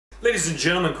Ladies and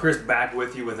gentlemen, Chris back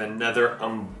with you with another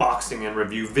unboxing and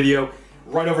review video.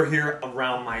 Right over here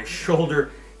around my shoulder.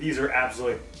 These are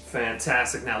absolutely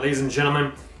fantastic. Now, ladies and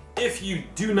gentlemen, if you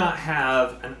do not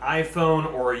have an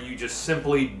iPhone or you just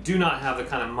simply do not have the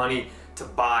kind of money to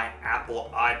buy Apple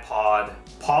iPod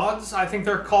pods, I think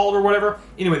they're called or whatever.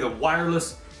 Anyway, the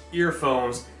wireless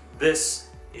earphones, this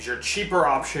is your cheaper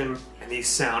option and these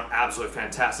sound absolutely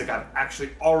fantastic. I've actually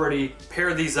already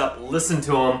paired these up, listened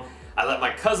to them. I let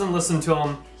my cousin listen to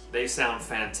them. They sound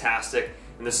fantastic,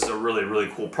 and this is a really,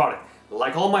 really cool product.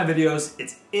 Like all my videos,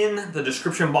 it's in the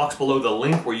description box below, the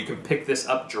link where you can pick this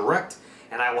up direct,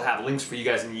 and I will have links for you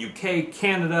guys in the UK,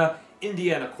 Canada,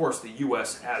 India, and of course the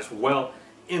US as well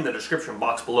in the description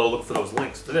box below. Look for those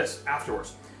links for this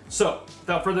afterwards. So,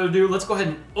 without further ado, let's go ahead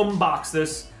and unbox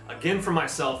this. Again for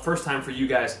myself, first time for you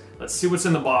guys. Let's see what's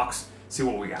in the box, see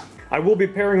what we got. I will be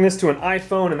pairing this to an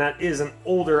iPhone, and that is an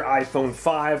older iPhone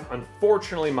 5.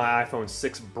 Unfortunately, my iPhone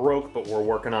 6 broke, but we're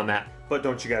working on that. But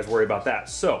don't you guys worry about that.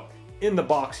 So, in the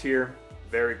box here,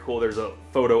 very cool, there's a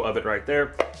photo of it right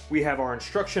there. We have our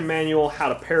instruction manual, how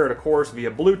to pair it, of course, via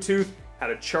Bluetooth, how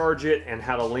to charge it, and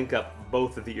how to link up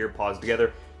both of the earpods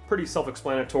together. Pretty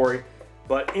self-explanatory,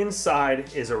 but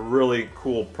inside is a really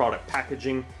cool product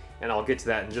packaging, and I'll get to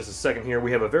that in just a second here.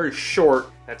 We have a very short,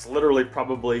 that's literally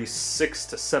probably 6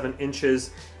 to 7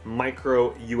 inches,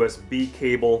 micro USB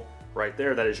cable right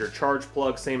there. That is your charge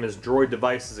plug, same as Droid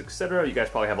devices, etc. You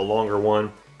guys probably have a longer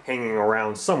one hanging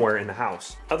around somewhere in the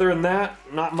house. Other than that,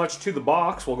 not much to the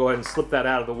box. We'll go ahead and slip that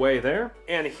out of the way there.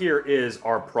 And here is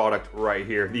our product right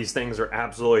here. These things are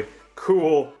absolutely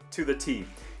cool to the T.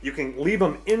 You can leave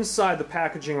them inside the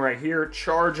packaging right here,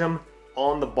 charge them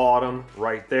on the bottom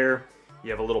right there. You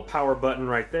have a little power button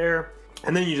right there,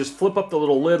 and then you just flip up the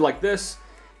little lid like this,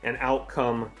 and out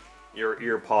come your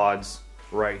earpods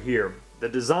right here. The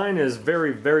design is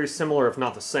very, very similar, if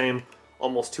not the same,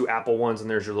 almost to Apple ones, and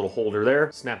there's your little holder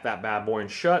there. Snap that bad boy and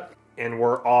shut, and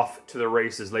we're off to the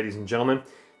races, ladies and gentlemen.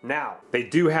 Now, they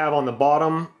do have on the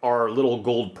bottom our little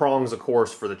gold prongs, of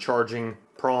course, for the charging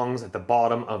prongs at the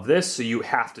bottom of this, so you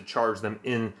have to charge them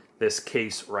in this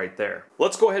case right there.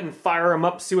 Let's go ahead and fire them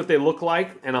up, see what they look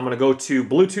like, and I'm gonna go to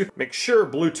Bluetooth. Make sure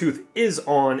Bluetooth is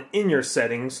on in your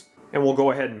settings, and we'll go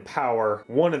ahead and power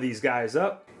one of these guys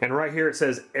up. And right here it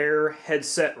says Air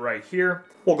Headset right here.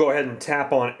 We'll go ahead and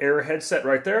tap on Air Headset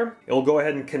right there. It'll go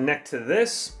ahead and connect to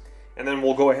this, and then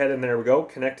we'll go ahead and there we go,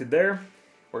 connected there.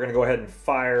 We're gonna go ahead and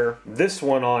fire this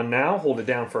one on now. Hold it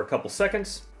down for a couple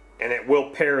seconds, and it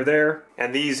will pair there.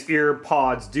 And these ear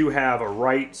pods do have a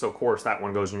right, so of course that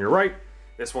one goes in your right,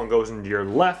 this one goes into your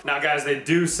left. Now guys, they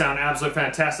do sound absolutely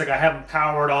fantastic. I have them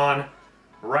powered on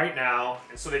right now,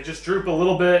 and so they just droop a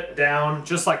little bit down,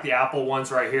 just like the Apple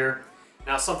ones right here.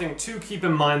 Now something to keep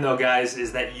in mind though, guys,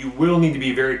 is that you will need to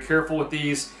be very careful with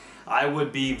these. I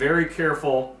would be very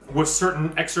careful with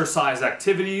certain exercise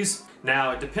activities.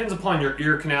 Now it depends upon your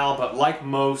ear canal, but like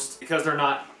most, because they're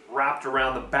not wrapped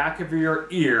around the back of your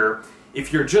ear,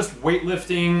 if you're just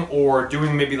weightlifting or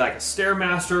doing maybe like a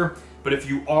Stairmaster, but if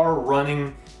you are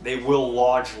running, they will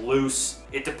lodge loose.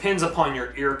 It depends upon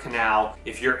your ear canal.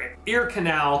 If your ear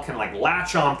canal can like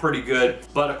latch on pretty good,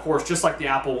 but of course, just like the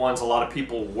Apple ones, a lot of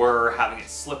people were having it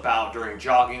slip out during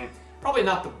jogging. Probably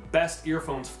not the best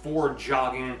earphones for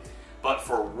jogging, but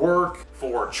for work,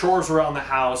 for chores around the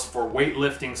house, for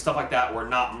weightlifting, stuff like that, where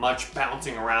not much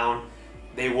bouncing around,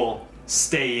 they will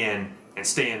stay in and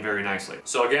stay in very nicely.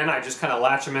 So again, I just kind of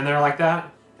latch them in there like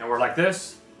that, and we're like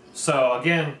this. So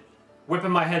again,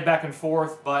 whipping my head back and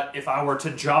forth, but if I were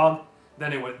to jog,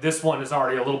 then it would, this one is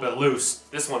already a little bit loose.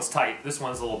 This one's tight, this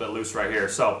one's a little bit loose right here.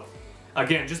 So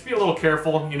again, just be a little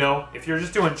careful, you know, if you're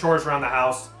just doing chores around the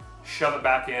house, shove it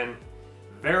back in.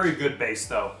 Very good bass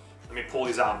though. Let me pull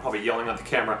these out, I'm probably yelling at the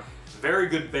camera. Very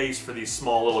good bass for these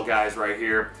small little guys right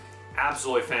here.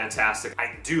 Absolutely fantastic.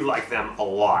 I do like them a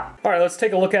lot. All right, let's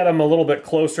take a look at them a little bit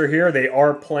closer here. They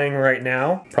are playing right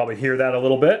now. Probably hear that a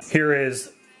little bit. Here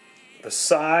is the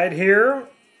side here.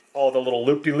 All the little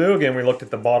loop-de-loo. Again, we looked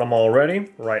at the bottom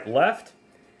already. Right, left.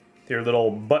 Your little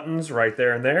buttons right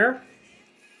there and there.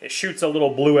 It shoots a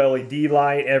little blue LED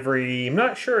light every, I'm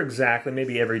not sure exactly,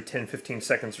 maybe every 10-15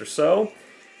 seconds or so.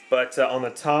 But on the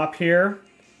top here,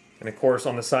 and of course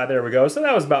on the side, there we go. So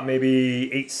that was about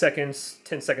maybe 8 seconds,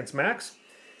 10 seconds max.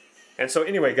 And so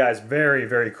anyway, guys, very,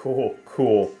 very cool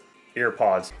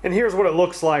earpods. And here's what it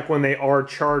looks like when they are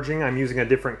charging. I'm using a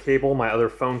different cable, my other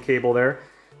phone cable there.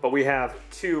 But we have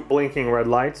two blinking red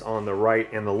lights on the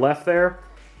right and the left there.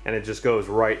 And it just goes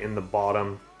right in the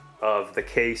bottom of the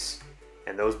case.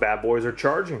 And those bad boys are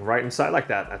charging right inside like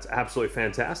that. That's absolutely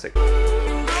fantastic.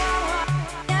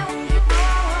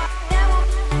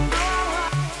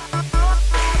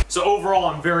 So overall,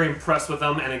 I'm very impressed with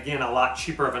them, and again, a lot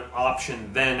cheaper of an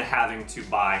option than having to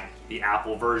buy the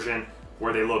Apple version,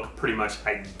 where they look pretty much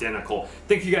identical.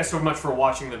 Thank you guys so much for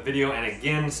watching the video, and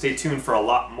again, stay tuned for a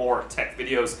lot more tech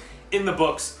videos in the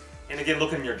books. And again,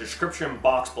 look in your description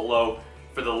box below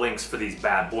for the links for these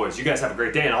bad boys. You guys have a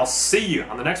great day, and I'll see you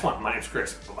on the next one. My name's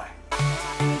Chris. Bye-bye.